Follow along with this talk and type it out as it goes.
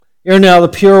Hear now the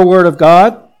pure word of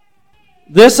God.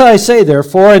 This I say,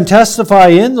 therefore, and testify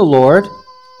in the Lord,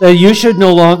 that you should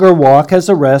no longer walk as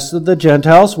the rest of the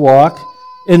Gentiles walk,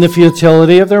 in the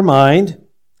futility of their mind,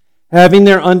 having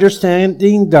their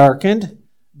understanding darkened,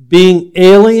 being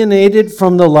alienated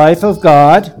from the life of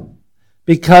God,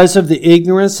 because of the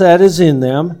ignorance that is in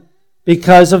them,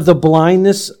 because of the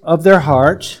blindness of their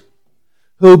heart,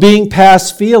 who being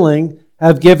past feeling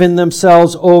have given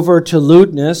themselves over to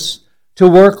lewdness, to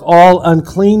work all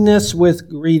uncleanness with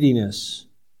greediness.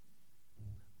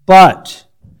 But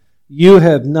you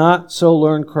have not so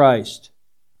learned Christ.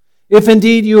 If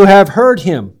indeed you have heard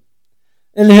him,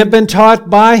 and have been taught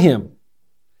by him,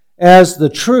 as the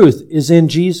truth is in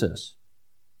Jesus,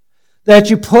 that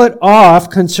you put off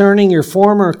concerning your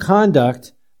former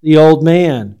conduct the old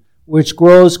man, which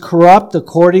grows corrupt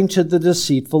according to the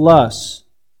deceitful lusts,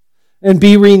 and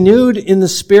be renewed in the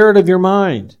spirit of your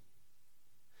mind,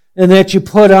 and that you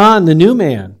put on the new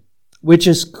man, which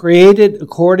is created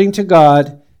according to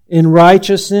God in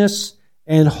righteousness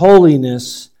and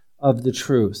holiness of the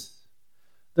truth.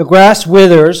 The grass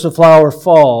withers, the flower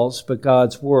falls, but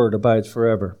God's word abides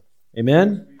forever.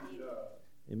 Amen?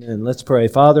 Amen. Let's pray.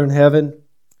 Father in heaven,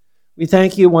 we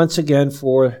thank you once again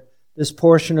for this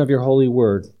portion of your holy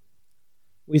word.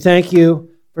 We thank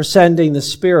you for sending the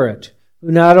Spirit,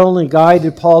 who not only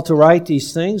guided Paul to write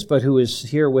these things, but who is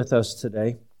here with us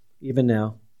today, even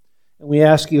now. And we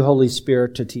ask you, Holy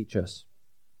Spirit, to teach us,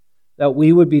 that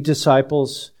we would be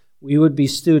disciples, we would be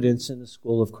students in the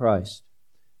school of Christ.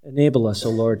 Enable us,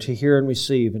 O Lord, to hear and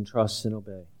receive and trust and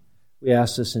obey. We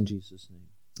ask this in Jesus' name.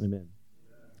 Amen.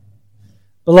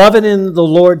 Beloved in the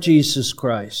Lord Jesus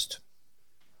Christ,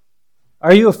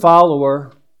 are you a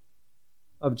follower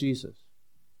of Jesus?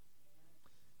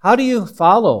 How do you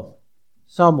follow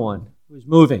someone who's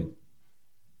moving?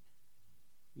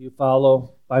 You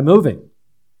follow by moving,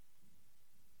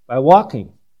 by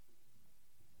walking.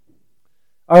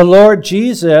 Our Lord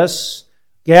Jesus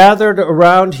gathered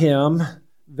around him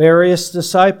various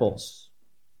disciples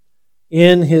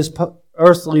in his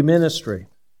earthly ministry.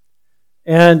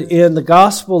 And in the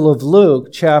Gospel of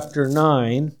Luke, chapter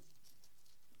 9,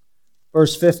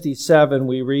 verse 57,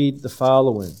 we read the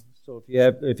following. So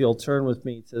if you'll turn with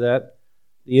me to that,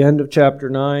 the end of chapter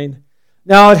 9.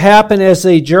 Now it happened as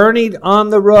they journeyed on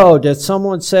the road that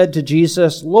someone said to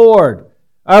Jesus, Lord,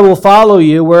 I will follow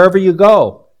you wherever you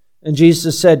go. And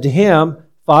Jesus said to him,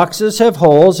 Foxes have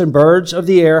holes and birds of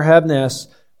the air have nests,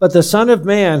 but the Son of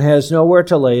Man has nowhere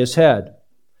to lay his head.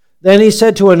 Then he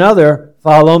said to another,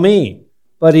 Follow me.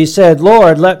 But he said,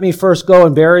 Lord, let me first go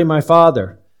and bury my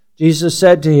father. Jesus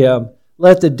said to him,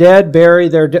 Let the dead bury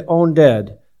their own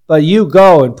dead, but you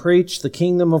go and preach the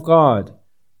kingdom of God.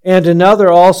 And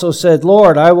another also said,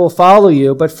 Lord, I will follow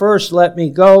you, but first let me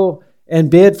go and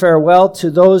bid farewell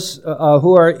to those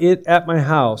who are at my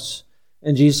house.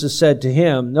 And Jesus said to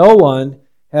him, No one,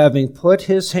 having put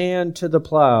his hand to the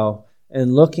plow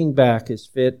and looking back, is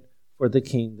fit for the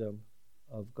kingdom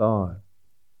of God.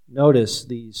 Notice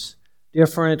these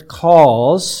different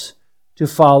calls to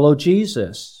follow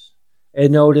Jesus,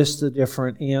 and notice the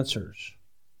different answers.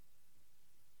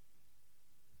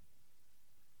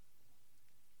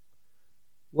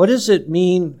 What does it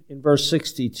mean in verse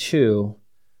 62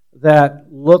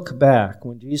 that look back,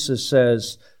 when Jesus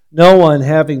says, No one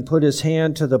having put his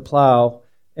hand to the plow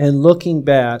and looking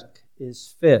back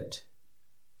is fit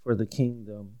for the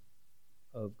kingdom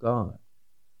of God?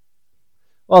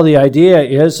 Well, the idea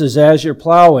is as you're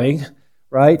plowing,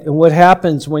 right? And what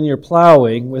happens when you're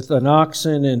plowing with an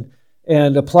oxen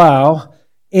and a plow,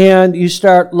 and you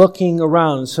start looking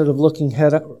around instead of looking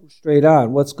head straight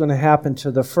on, what's going to happen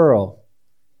to the furrow?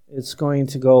 It's going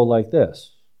to go like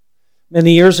this.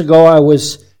 Many years ago, I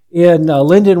was in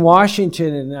Linden,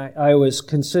 Washington, and I was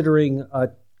considering a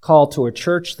call to a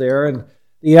church there, and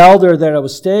the elder that I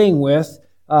was staying with,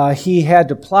 he had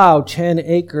to plow 10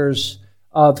 acres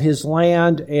of his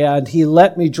land, and he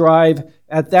let me drive.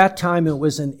 At that time, it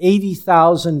was an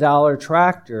 $80,000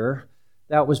 tractor.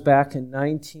 That was back in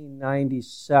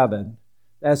 1997.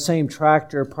 That same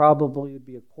tractor probably would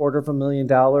be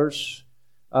 $250,000.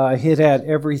 It had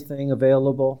everything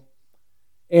available.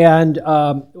 And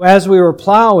as we were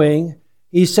plowing,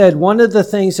 he said, one of the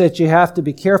things that you have to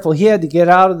be careful, he had to get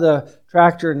out of the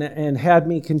tractor and had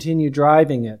me continue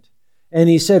driving it. And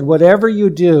he said, whatever you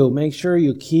do, make sure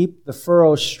you keep the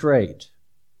furrow straight.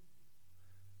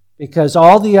 Because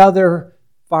all the other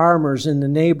farmers in the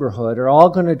neighborhood are all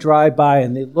going to drive by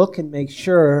and they look and make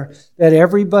sure that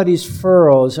everybody's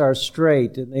furrows are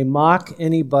straight. And they mock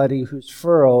anybody whose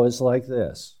furrow is like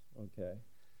this. Okay.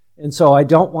 And so I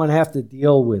don't want to have to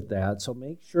deal with that. So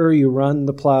make sure you run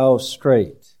the plow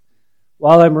straight.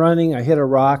 While I'm running, I hit a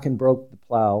rock and broke the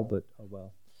plow, but oh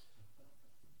well.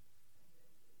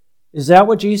 Is that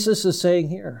what Jesus is saying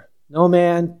here? No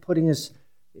man putting his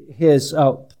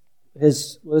what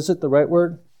is it, the right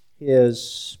word?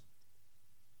 His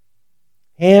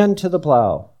hand to the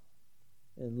plow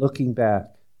and looking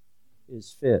back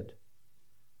is fit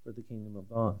for the kingdom of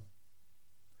God.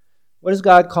 What does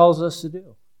God calls us to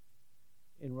do?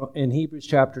 In Hebrews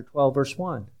chapter 12, verse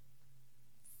 1.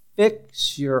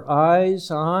 Fix your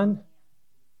eyes on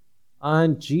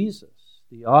Jesus,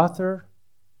 the author.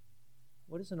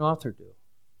 What does an author do?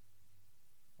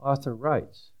 Author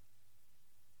writes.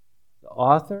 The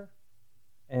author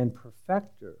and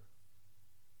perfecter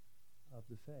of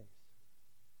the faith.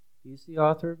 He's the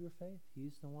author of your faith.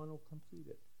 He's the one who will complete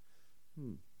it.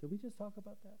 Did we just talk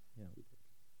about that? Yeah, we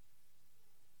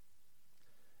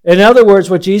did. In other words,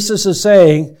 what Jesus is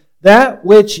saying, that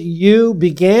which you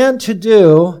began to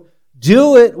do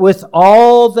it with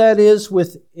all that is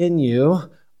within you.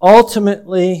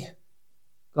 Ultimately,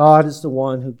 God is the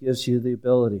one who gives you the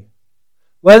ability.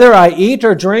 Whether I eat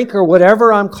or drink or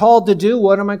whatever I'm called to do,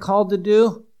 what am I called to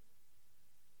do?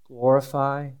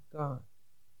 Glorify God.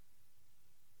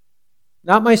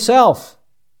 Not myself,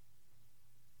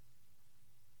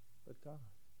 but God.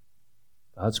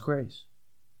 God's grace.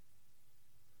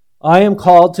 I am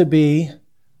called to be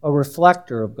a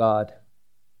reflector of God.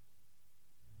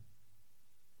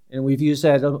 And we've used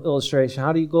that illustration.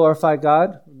 How do you glorify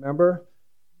God? Remember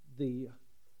the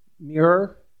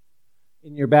mirror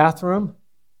in your bathroom?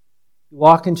 You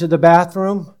walk into the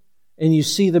bathroom and you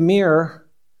see the mirror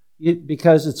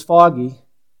because it's foggy.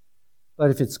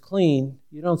 But if it's clean,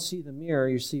 you don't see the mirror,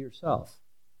 you see yourself.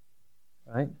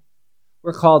 Right?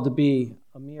 We're called to be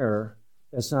a mirror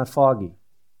that's not foggy.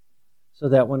 So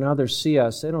that when others see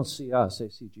us, they don't see us, they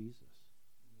see Jesus.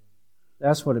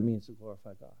 That's what it means to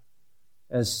glorify God.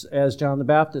 As John the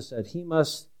Baptist said, he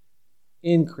must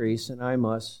increase and I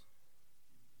must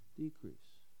decrease.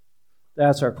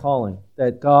 That's our calling,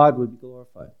 that God would be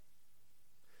glorified.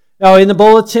 Now, in the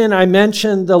bulletin, I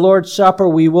mentioned the Lord's Supper.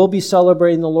 We will be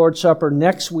celebrating the Lord's Supper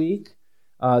next week.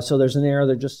 So there's an error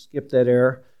there, just skip that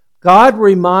error. God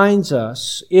reminds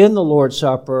us in the Lord's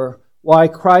Supper why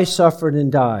Christ suffered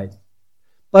and died.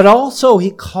 But also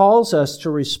he calls us to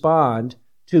respond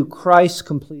to Christ's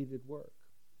completed work.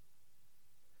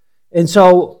 And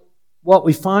so what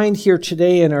we find here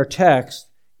today in our text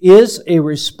is a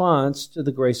response to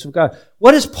the grace of God.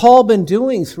 What has Paul been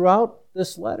doing throughout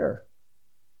this letter?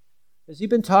 Has he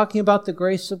been talking about the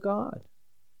grace of God?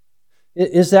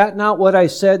 Is that not what I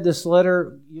said this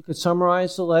letter, you could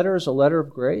summarize the letter as a letter of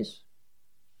grace?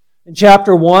 In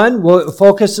chapter 1, it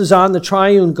focuses on the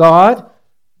triune God.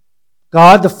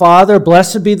 God the Father,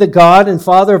 blessed be the God and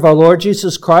Father of our Lord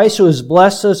Jesus Christ, who has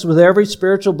blessed us with every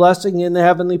spiritual blessing in the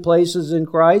heavenly places in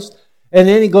Christ. And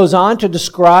then he goes on to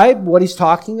describe what he's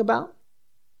talking about.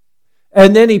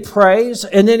 And then he prays,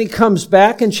 and then he comes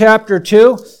back in chapter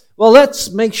 2. Well, let's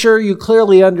make sure you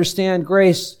clearly understand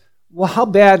grace. Well, how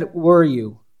bad were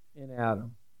you in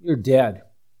Adam? You're dead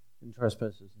in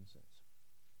trespasses and sins.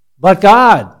 But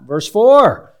God, verse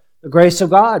 4, the grace of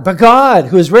God. But God,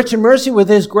 who is rich in mercy with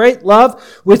his great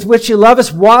love, with which he loved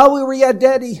us while we were yet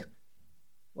dead.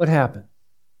 What happened?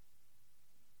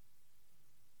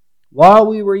 While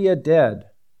we were yet dead,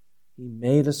 he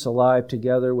made us alive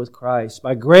together with Christ.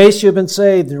 By grace you have been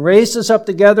saved, and raised us up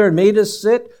together and made us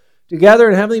sit together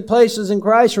in heavenly places in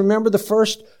Christ. Remember the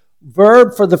first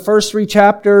verb for the first 3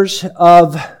 chapters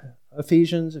of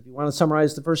Ephesians. If you want to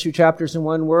summarize the first few chapters in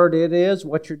one word, it is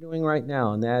what you're doing right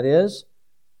now, and that is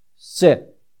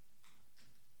sit.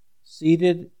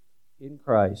 Seated in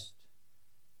Christ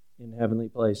in heavenly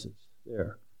places.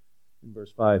 There, in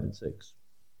verse 5 and 6.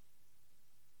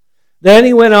 Then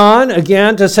he went on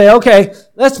again to say, okay,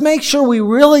 let's make sure we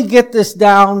really get this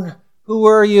down. Who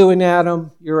are you in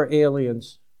Adam? You're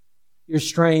aliens. You're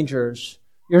strangers.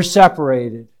 You're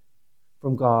separated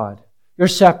from God. You're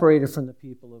separated from the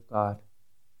people of God.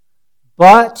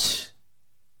 But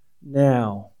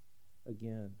now,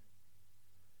 again,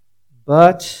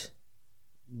 but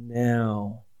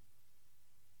now,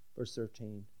 verse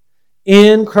 13,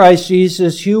 in Christ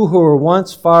Jesus, you who were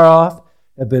once far off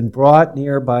have been brought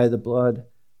near by the blood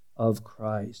of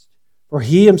Christ. For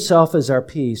he himself is our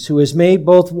peace, who has made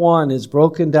both one, has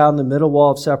broken down the middle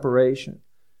wall of separation.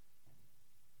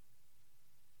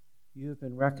 You have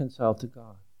been reconciled to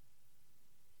God.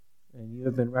 And you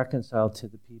have been reconciled to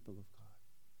the people of God.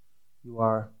 You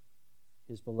are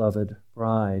his beloved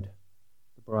bride,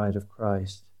 the bride of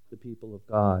Christ, the people of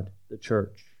God, the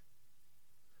church.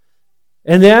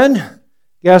 And then,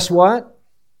 guess what?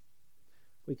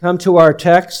 We come to our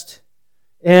text,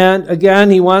 And again,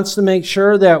 he wants to make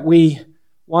sure that we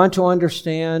want to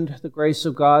understand the grace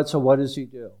of God. So what does he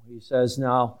do? He says,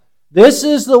 now, this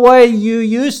is the way you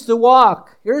used to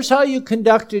walk. Here's how you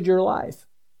conducted your life.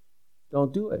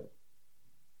 Don't do it.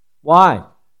 Why?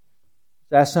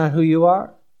 That's not who you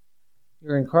are.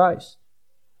 You're in Christ.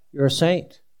 You're a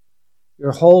saint.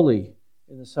 You're holy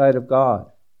in the sight of God.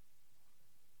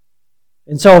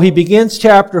 And so he begins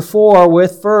chapter 4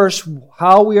 with first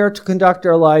how we are to conduct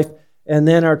our life, and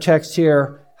then our text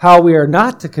here, how we are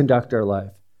not to conduct our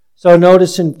life. So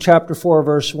notice in chapter 4,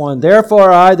 verse 1,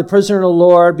 therefore I, the prisoner of the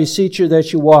Lord, beseech you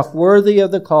that you walk worthy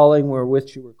of the calling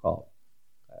wherewith you were called.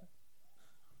 Okay.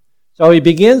 So he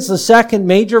begins the second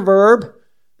major verb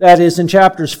that is in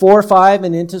chapters 4, 5,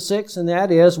 and into 6, and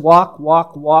that is walk,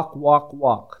 walk, walk, walk,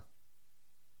 walk.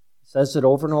 He says it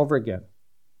over and over again.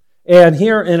 And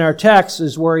here in our text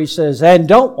is where he says, and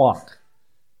don't walk.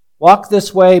 Walk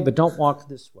this way, but don't walk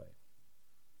this way.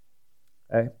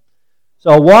 Okay?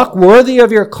 So walk worthy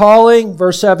of your calling,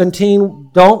 verse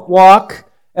 17. Don't walk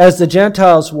as the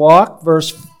Gentiles walk,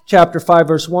 chapter 5,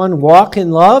 verse 1. Walk in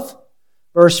love,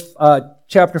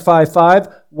 chapter 5, 5.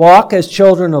 Walk as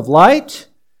children of light,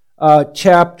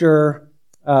 chapter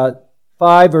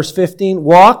 5, verse 15.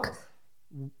 Walk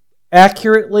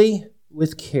accurately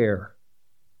with care.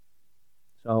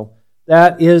 So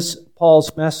that is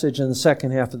Paul's message in the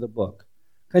second half of the book.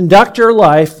 Conduct your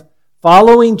life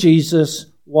following Jesus,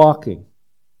 walking.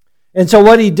 And so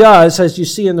what he does, as you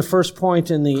see in the first point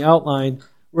in the outline,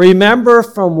 remember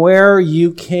from where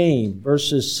you came,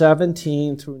 verses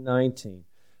 17 through 19.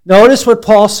 Notice what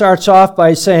Paul starts off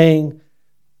by saying,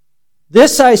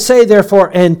 this I say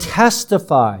therefore, and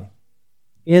testify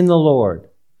in the Lord,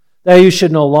 that you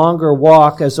should no longer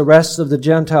walk as the rest of the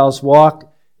Gentiles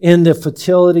walk in the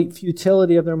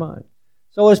futility of their mind.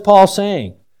 So what is Paul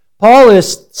saying? Paul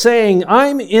is saying,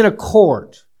 I'm in a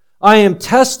court. I am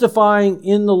testifying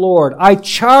in the Lord. I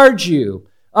charge you.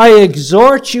 I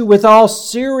exhort you with all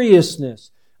seriousness.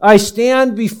 I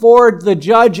stand before the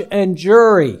judge and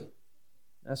jury.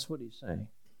 That's what he's saying.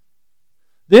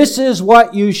 This is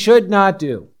what you should not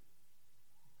do.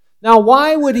 Now,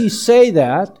 why would he say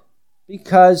that?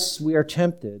 Because we are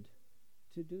tempted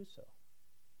to do so.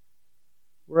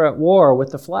 We're at war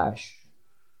with the flesh.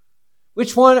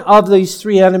 Which one of these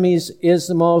three enemies is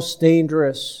the most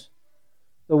dangerous?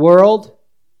 The world,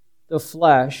 the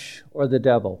flesh, or the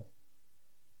devil?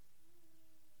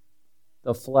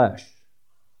 The flesh.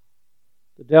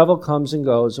 The devil comes and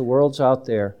goes. The world's out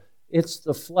there. It's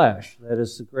the flesh that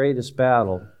is the greatest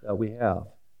battle that we have.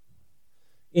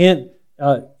 In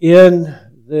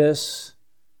this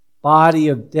body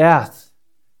of death,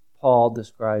 Paul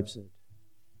describes it.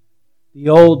 The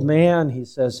old man, he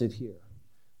says it here.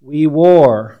 We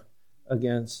war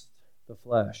against the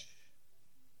flesh.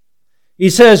 He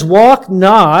says, walk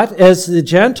not as the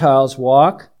Gentiles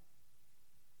walk.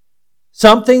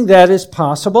 Something that is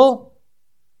possible?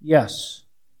 Yes.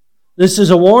 This is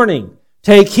a warning.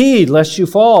 Take heed lest you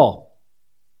fall.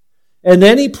 And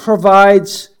then he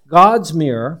provides God's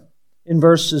mirror in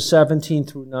verses 17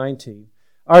 through 19.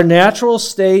 Our natural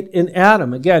state in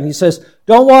Adam. Again, he says,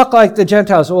 don't walk like the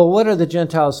Gentiles. Well, what are the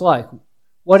Gentiles like?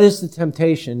 What is the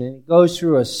temptation? And he goes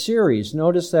through a series.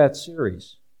 Notice that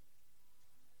series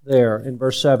there in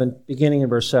verse 7, beginning in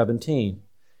verse 17.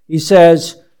 He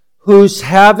says, who's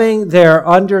having their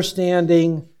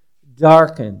understanding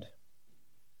darkened.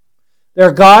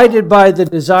 They're guided by the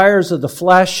desires of the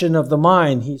flesh and of the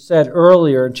mind, he said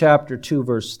earlier in chapter 2,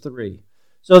 verse 3.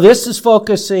 So this is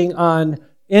focusing on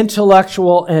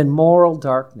intellectual and moral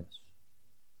darkness.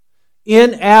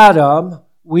 In Adam,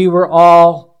 we were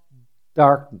all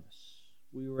darkness.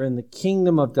 We were in the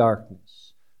kingdom of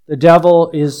darkness. The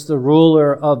devil is the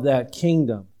ruler of that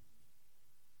kingdom.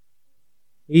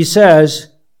 He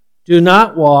says, do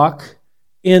not walk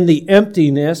in the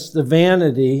emptiness, the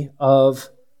vanity of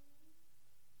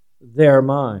their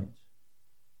mind.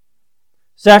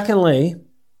 Secondly,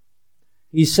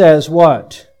 he says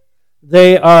what?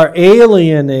 They are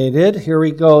alienated. Here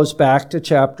he goes back to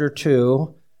chapter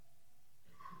 2.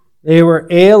 They were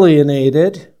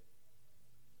alienated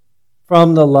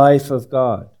from the life of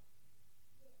God.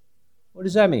 What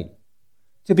does that mean?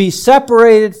 To be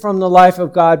separated from the life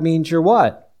of God means you're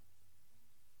what?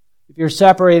 If you're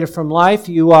separated from life,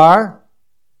 you are?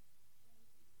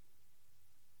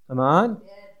 Come on?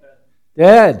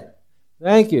 Dead.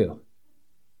 Thank you.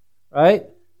 Right?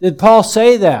 Did Paul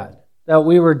say that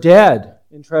we were dead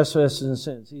in trespasses and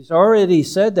sins? He's already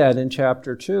said that in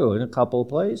chapter 2 in a couple of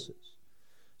places.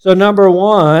 So number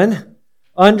one,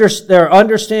 their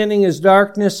understanding is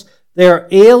darkness. They're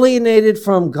alienated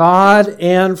from God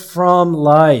and from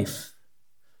life.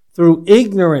 through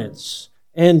ignorance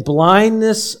and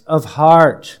blindness of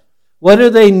heart. What do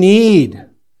they need?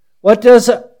 What does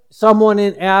someone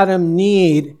in Adam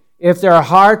need if their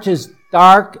heart is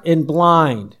dark and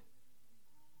blind?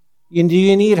 Do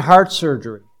you need heart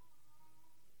surgery?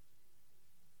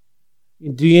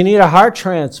 Do you need a heart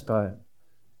transplant?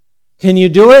 Can you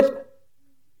do it?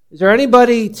 Is there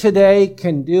anybody today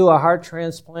can do a heart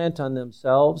transplant on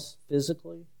themselves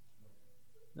physically?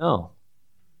 No.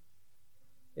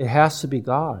 It has to be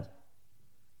God.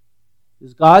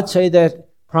 Does God say that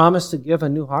promise to give a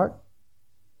new heart?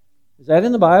 Is that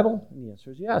in the Bible? And the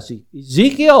answer is yes.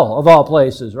 Ezekiel, of all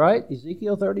places, right?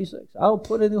 Ezekiel 36. I'll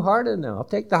put a new heart in them. I'll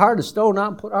take the heart of stone out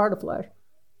and put a heart of flesh.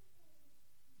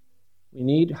 We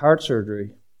need heart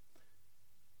surgery.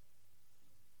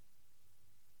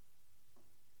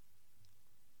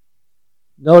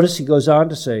 Notice he goes on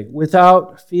to say,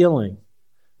 without feeling.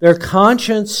 Their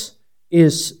conscience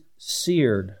is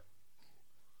seared.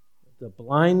 The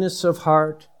blindness of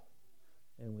heart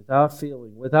and without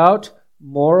feeling. Without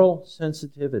moral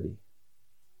sensitivity.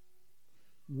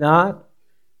 No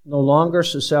longer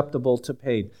susceptible to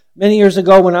pain. Many years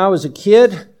ago when I was a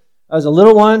kid, I was a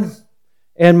little one,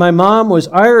 and my mom was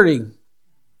ironing.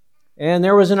 And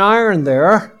there was an iron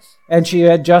there, and she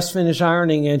had just finished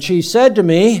ironing, and she said to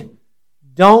me,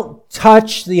 "Don't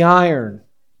touch the iron."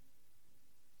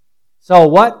 So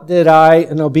what did I,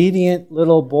 an obedient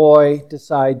little boy,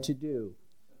 decide to do?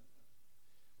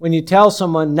 When you tell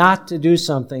someone not to do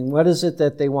something, what is it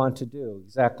that they want to do?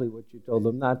 Exactly what you told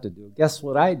them not to do. Guess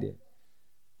what I did?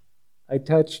 I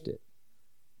touched it.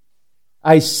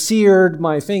 I seared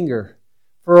my finger.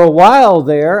 For a while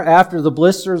there, after the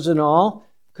blisters and all,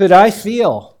 could I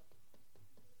feel?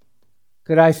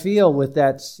 Could I feel with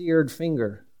that seared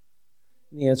finger?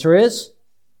 And the answer is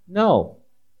no.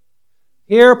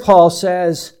 Here Paul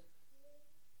says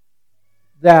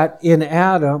that in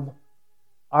Adam,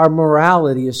 our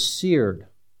morality is seared.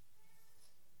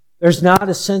 There's not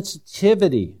a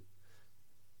sensitivity.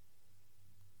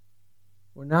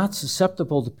 We're not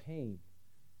susceptible to pain.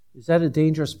 Is that a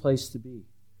dangerous place to be?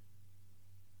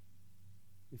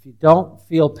 If you don't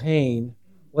feel pain,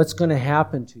 what's going to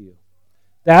happen to you?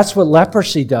 That's what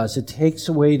leprosy does. It takes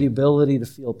away the ability to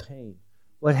feel pain.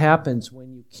 What happens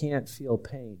when you can't feel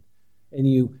pain? And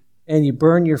you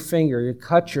burn your finger, you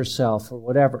cut yourself or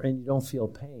whatever, and you don't feel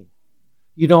pain.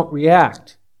 You don't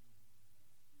react.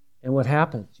 And what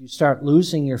happens? You start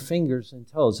losing your fingers and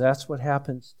toes. That's what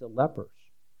happens to lepers.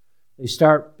 They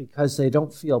start, because they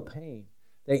don't feel pain,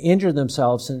 they injure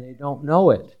themselves and they don't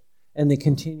know it. And they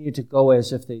continue to go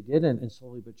as if they didn't, and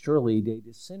slowly but surely they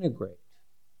disintegrate.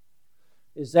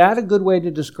 Is that a good way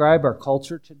to describe our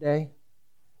culture today?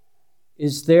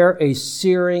 Is there a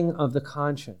searing of the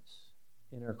conscience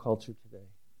in our culture today?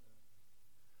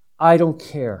 I don't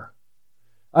care.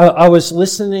 I was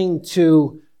listening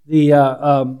to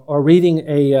or reading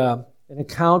an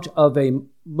account of a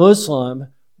Muslim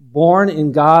born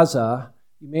in Gaza.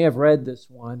 You may have read this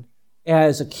one.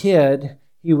 As a kid,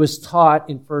 he was taught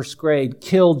in first grade,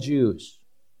 kill Jews.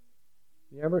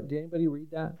 Did anybody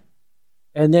read that?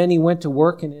 And then he went to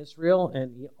work in Israel,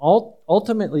 and he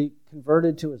ultimately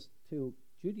converted to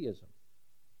Judaism.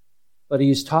 But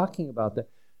he's talking about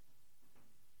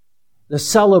the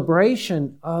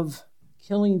celebration of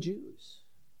killing Jews.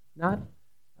 I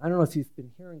don't know if you've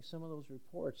been hearing some of those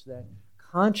reports, that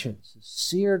conscience is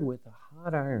seared with a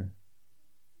hot iron.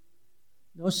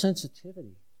 No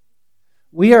sensitivity.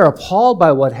 We are appalled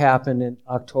by what happened in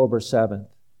October 7th,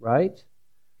 right?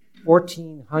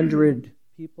 1,400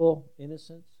 people,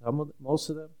 innocent, most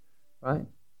of them, right?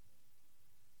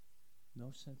 No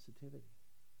sensitivity.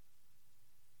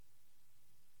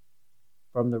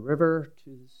 From the river to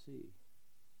the sea.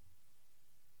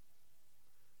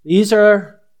 These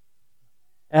are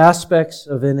aspects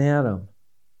of in Adam.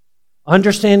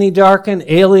 Understanding darkened,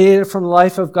 alienated from the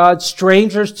life of God,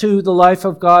 strangers to the life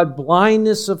of God,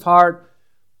 blindness of heart,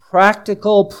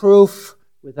 practical proof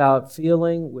without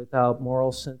feeling, without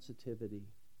moral sensitivity.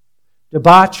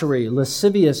 Debauchery,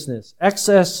 lasciviousness,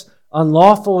 excess,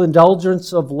 unlawful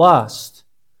indulgence of lust.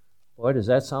 Boy, does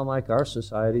that sound like our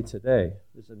society today,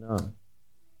 is it not?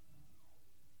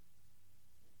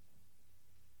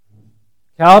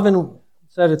 Calvin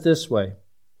said it this way.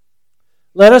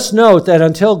 Let us note that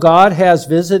until God has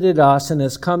visited us and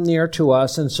has come near to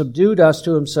us and subdued us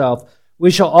to himself, we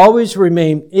shall always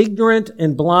remain ignorant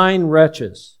and blind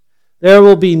wretches. There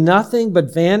will be nothing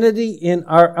but vanity in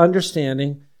our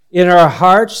understanding. In our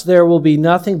hearts there will be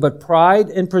nothing but pride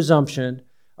and presumption.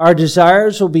 Our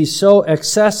desires will be so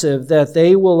excessive that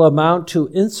they will amount to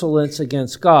insolence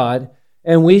against God,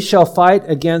 and we shall fight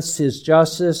against his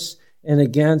justice and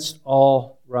against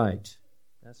all right.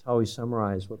 That's how he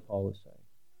summarized what Paul is saying.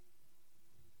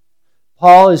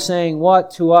 Paul is saying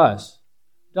what to us?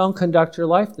 Don't conduct your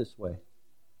life this way.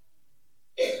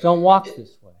 Don't walk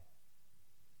this way.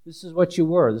 This is what you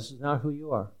were. This is not who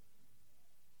you are.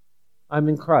 I'm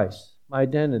in Christ. My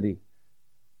identity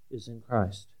is in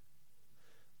Christ.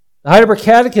 The Heidelberg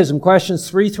Catechism, questions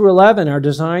 3 through 11, are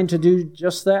designed to do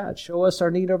just that. Show us our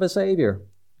need of a Savior.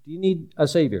 Do you need a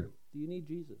Savior? Do you need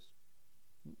Jesus?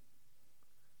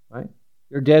 Right?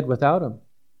 You're dead without Him.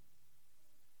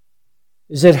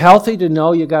 Is it healthy to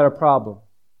know you got a problem?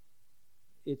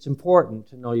 It's important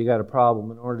to know you got a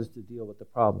problem in order to deal with the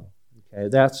problem. Okay,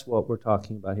 that's what we're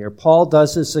talking about here. Paul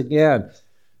does this again.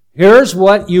 Here's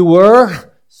what you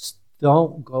were.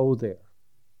 Don't go there.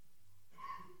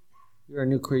 You're a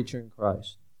new creature in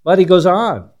Christ. But he goes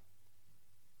on.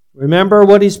 Remember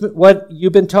what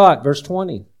you've been taught, verse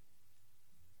 20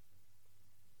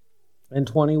 and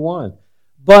 21.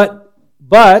 But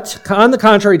on the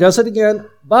contrary, does it again.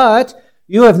 But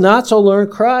you have not so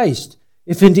learned Christ,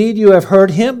 if indeed you have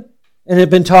heard Him and have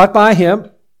been taught by Him,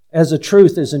 as the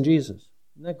truth is in Jesus.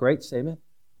 Isn't that a great statement?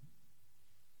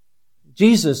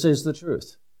 Jesus is the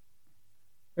truth.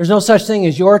 There's no such thing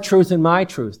as your truth and my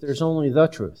truth. There's only the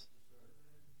truth.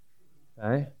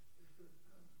 Okay?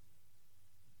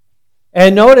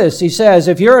 And notice, he says,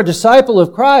 if you're a disciple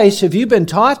of Christ, if you've been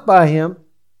taught by Him,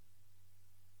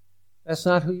 that's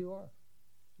not who you are.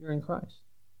 You're in Christ.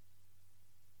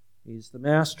 He's the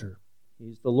Master.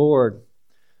 He's the Lord.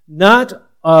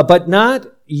 But not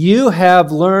you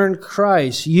have learned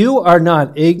Christ. You are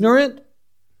not ignorant.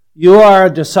 You are a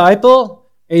disciple,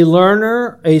 a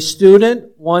learner, a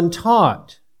student, one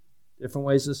taught. Different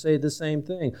ways to say the same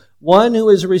thing. One who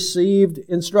has received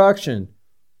instruction.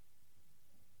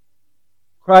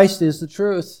 Christ is the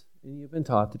truth, and you've been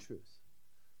taught the truth.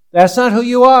 That's not who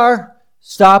you are.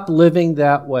 Stop living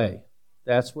that way.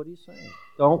 That's what he's saying.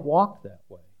 Don't walk that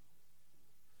way.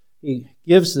 He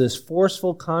gives this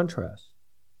forceful contrast.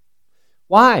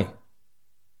 Why?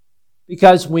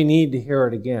 Because we need to hear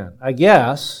it again. I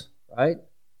guess, right?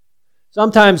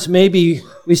 Sometimes maybe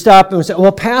we stop and we say,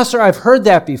 well, Pastor, I've heard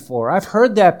that before. I've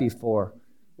heard that before.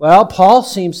 Well, Paul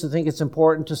seems to think it's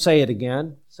important to say it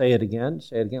again. Say it again.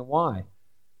 Say it again. Why?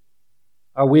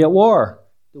 Are we at war?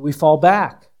 Do we fall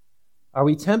back? Are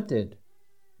we tempted?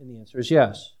 And the answer is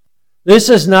yes. This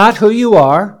is not who you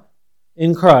are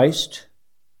in Christ.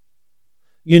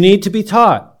 You need to be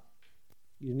taught.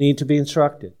 You need to be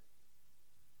instructed.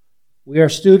 We are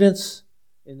students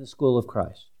in the school of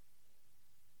Christ.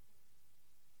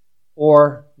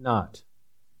 Or not.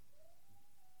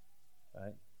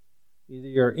 Right? Either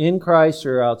you're in Christ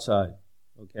or outside.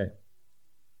 Okay.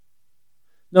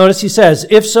 Notice he says,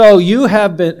 if so, you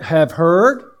have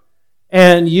heard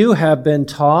and you have been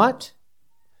taught.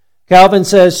 Calvin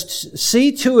says,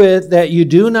 see to it that you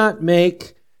do not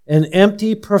make an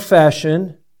empty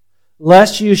profession,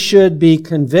 lest you should be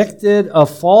convicted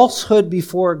of falsehood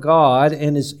before God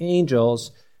and His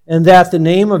angels, and that the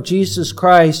name of Jesus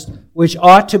Christ, which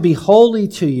ought to be holy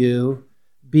to you,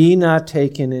 be not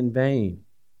taken in vain.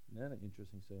 Isn't that an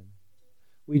interesting thing?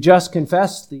 We just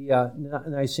confessed the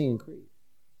Nicene Creed.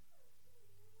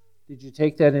 Did you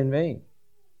take that in vain?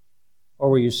 Or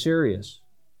were you serious?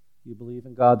 You believe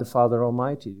in God the Father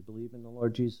Almighty. You believe in the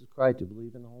Lord Jesus Christ. You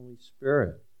believe in the Holy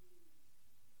Spirit.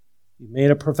 You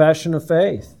made a profession of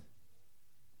faith.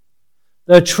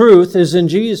 The truth is in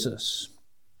Jesus.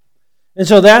 And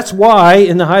so that's why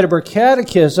in the Heidelberg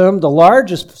Catechism, the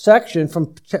largest section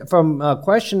from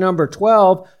question number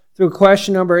 12 through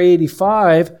question number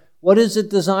 85, what is it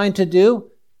designed to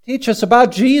do? Teach us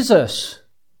about Jesus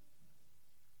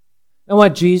and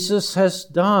what Jesus has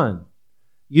done.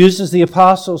 Uses the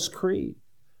Apostles' Creed.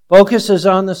 Focuses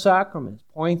on the sacraments,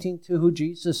 pointing to who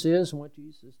Jesus is and what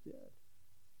Jesus did.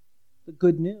 The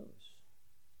good news.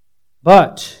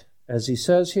 But, as he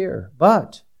says here,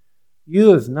 but you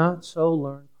have not so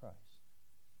learned Christ.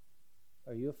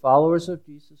 Are you followers of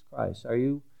Jesus Christ? Are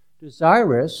you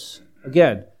desirous?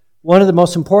 Again, one of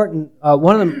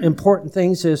the important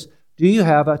things is, do you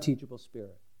have a teachable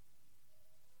spirit?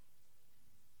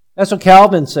 That's what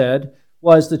Calvin said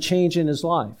was the change in his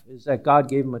life, is that God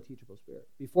gave him a teachable spirit.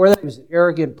 Before that, he was an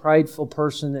arrogant, prideful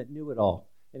person that knew it all,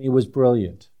 and he was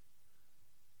brilliant.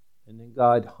 And then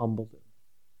God humbled him.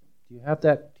 Do you have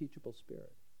that teachable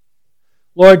spirit?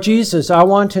 Lord Jesus, I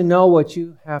want to know what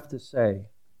you have to say.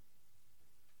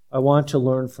 I want to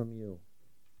learn from you.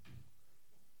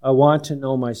 I want to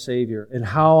know my Savior and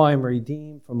how I'm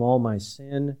redeemed from all my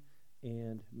sin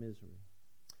and misery.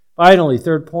 Finally,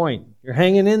 third point. You're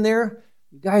hanging in there?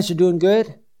 You guys are doing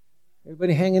good?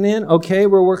 Everybody hanging in? Okay,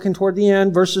 we're working toward the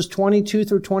end. Verses 22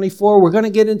 through 24. We're going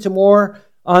to get into more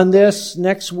on this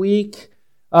next week.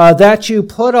 That you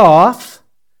put off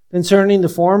concerning the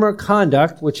former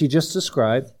conduct, which he just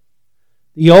described,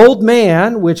 the old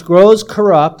man, which grows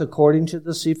corrupt according to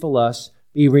the deceitful lust,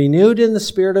 be renewed in the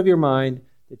spirit of your mind,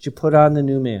 that you put on the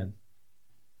new man.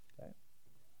 Okay.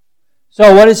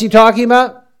 So what is he talking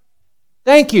about?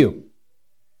 Thank you.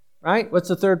 Right? What's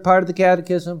the third part of the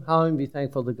catechism? How we be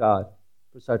thankful to God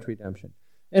for such redemption.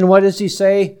 And what does he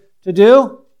say to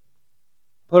do?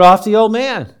 Put off the old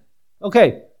man.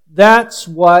 Okay, that's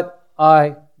what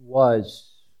I was.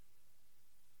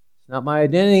 It's not my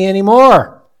identity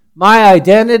anymore. My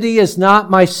identity is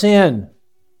not my sin.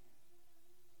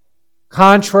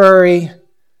 Contrary,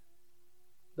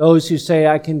 those who say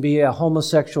I can be a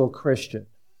homosexual Christian.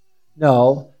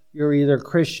 No, you're either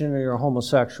Christian or you're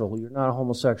homosexual. You're not a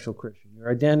homosexual Christian. Your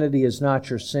identity is not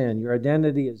your sin. Your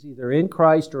identity is either in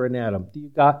Christ or in Adam.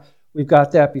 We've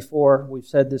got that before. We've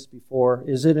said this before.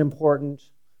 Is it important?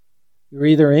 You're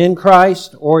either in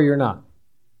Christ or you're not.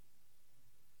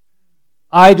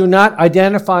 I do not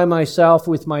identify myself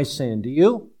with my sin. Do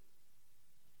you?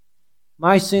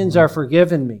 My sins are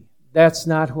forgiven me. That's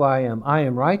not who I am. I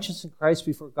am righteous in Christ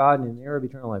before God and in the heir of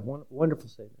eternal life. Wonderful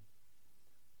statement.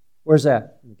 Where's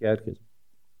that in the Catechism?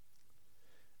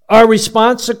 Our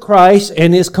response to Christ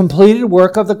and His completed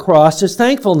work of the cross is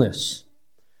thankfulness.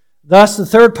 Thus, the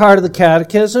third part of the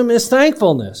Catechism is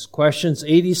thankfulness. Questions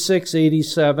 86,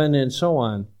 87, and so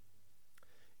on.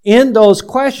 In those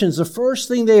questions, the first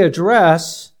thing they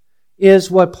address is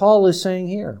what Paul is saying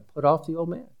here. Put off the old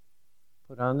man.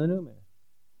 Put on the new man.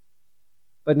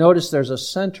 But notice there's a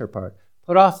center part.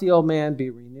 Put off the old man, be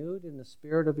renewed in the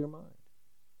spirit of your mind.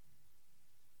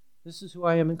 This is who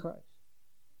I am in Christ.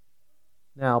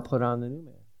 Now put on the new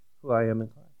man, who I am in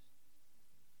Christ.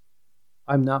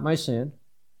 I'm not my sin.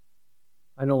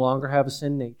 I no longer have a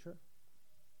sin nature.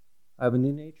 I have a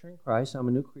new nature in Christ. I'm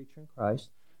a new creature in Christ.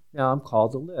 Now I'm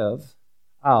called to live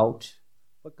out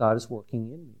what God is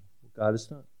working in me, what God has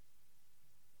done.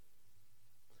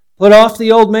 Put off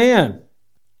the old man.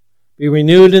 Be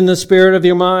renewed in the spirit of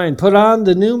your mind. Put on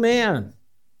the new man.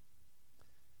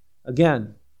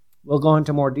 Again, we'll go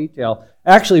into more detail.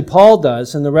 Actually, Paul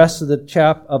does in the rest of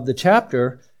the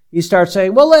chapter. He starts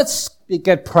saying, well, let's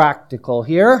get practical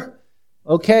here.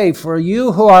 Okay, for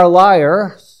you who are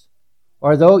liars,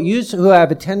 or those who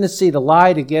have a tendency to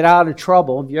lie to get out of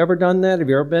trouble. Have you ever done that? Have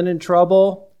you ever been in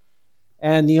trouble?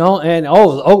 I'm gonna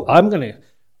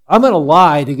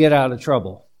lie to get out of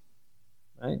trouble.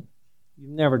 Right?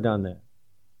 You've never done that.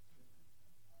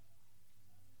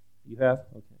 You have?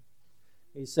 Okay.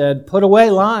 He said, put away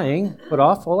lying, put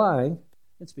off lying,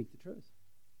 and speak the truth.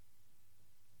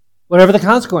 Whatever the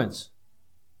consequence.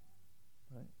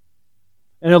 Right?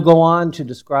 And he'll go on to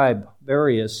describe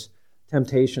various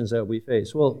temptations that we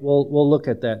face. We'll look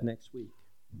at that next week.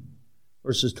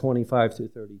 Verses 25 through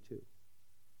 32.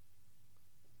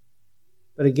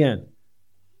 But again,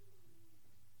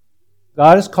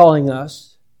 God is calling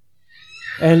us.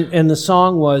 And the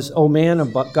song was, O man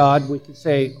of God. We could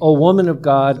say, O woman of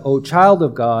God, O child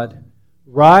of God,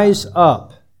 rise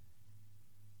up,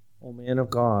 O man of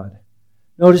God.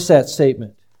 Notice that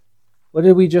statement. What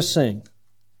did we just sing?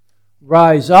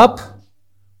 Rise up,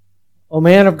 O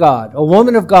man of God, O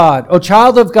woman of God, O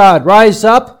child of God, rise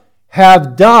up,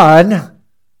 have done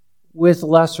with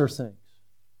lesser things.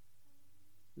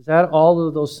 Is that all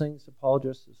of those things that Paul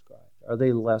just described? Are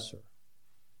they lesser?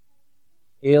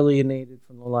 Alienated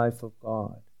from the life of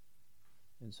God,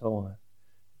 and so on.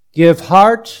 Give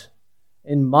heart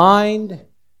and mind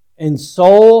and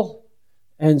soul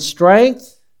and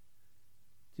strength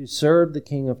to serve the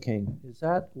King of Kings. Is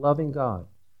that loving God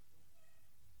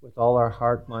with all our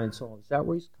heart, mind, soul? Is that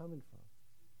where He's coming from?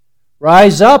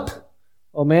 Rise up,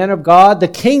 O man of God, the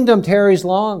kingdom tarries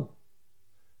long.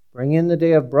 Bring in the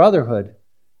day of brotherhood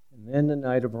and then the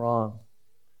night of wrong.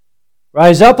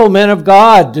 Rise up, O men of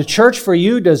God, the church for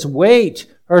you does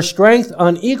wait, her strength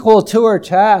unequal to her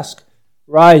task.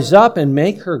 Rise up and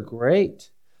make her great.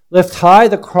 Lift high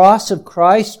the cross of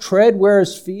Christ, tread where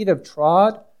His feet have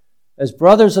trod. As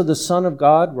brothers of the Son of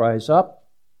God, rise up,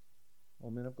 O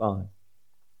men of God.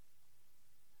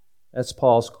 That's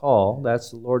Paul's call.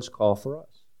 That's the Lord's call for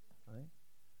us. Right?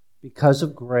 Because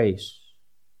of grace.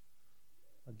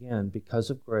 Again, because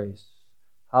of grace.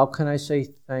 How can I say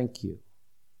thank you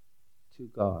to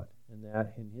God?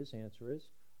 And His answer is,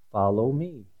 follow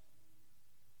me.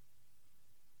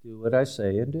 Do what I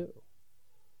say and do.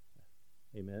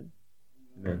 Amen.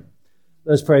 Amen.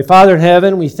 Let's pray. Father in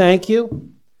heaven, we thank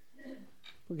you.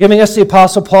 giving us the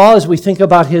Apostle Paul as we think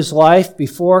about his life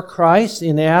before Christ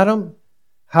in Adam,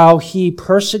 how he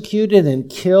persecuted and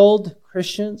killed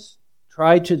Christians,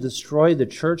 tried to destroy the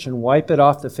church and wipe it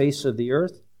off the face of the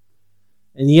earth.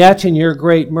 And yet, in your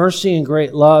great mercy and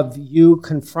great love, you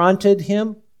confronted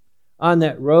him on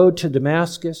that road to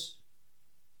Damascus.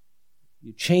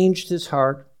 You changed his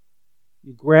heart.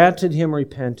 You granted him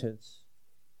repentance.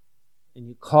 And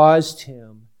you caused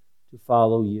him to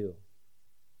follow you.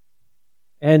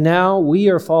 And now we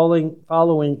are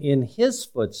following in his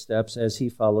footsteps as he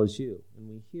follows you. And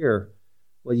we hear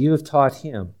what you have taught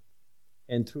him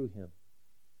and through him.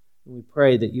 And we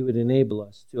pray that you would enable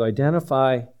us to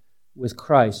identify with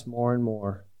Christ more and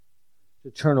more, to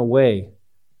turn away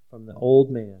from the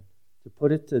old man, to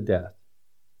put it to death,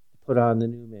 to put on the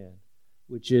new man,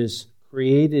 which is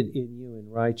created in you in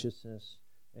righteousness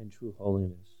and true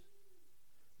holiness.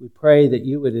 We pray that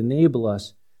you would enable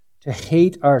us to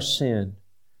hate our sin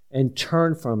and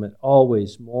turn from it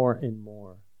always more and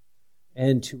more,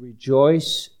 and to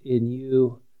rejoice in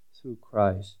you through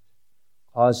Christ,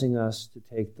 causing us to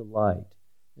take delight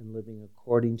in living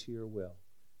according to your will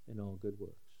in all good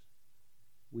works.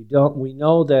 We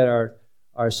know that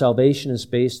our salvation is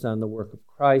based on the work of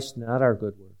Christ, not our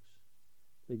good works,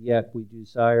 but yet we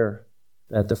desire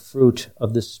that the fruit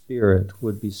of the Spirit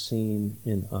would be seen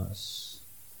in us.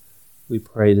 We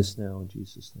pray this now in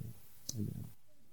Jesus' name. Amen.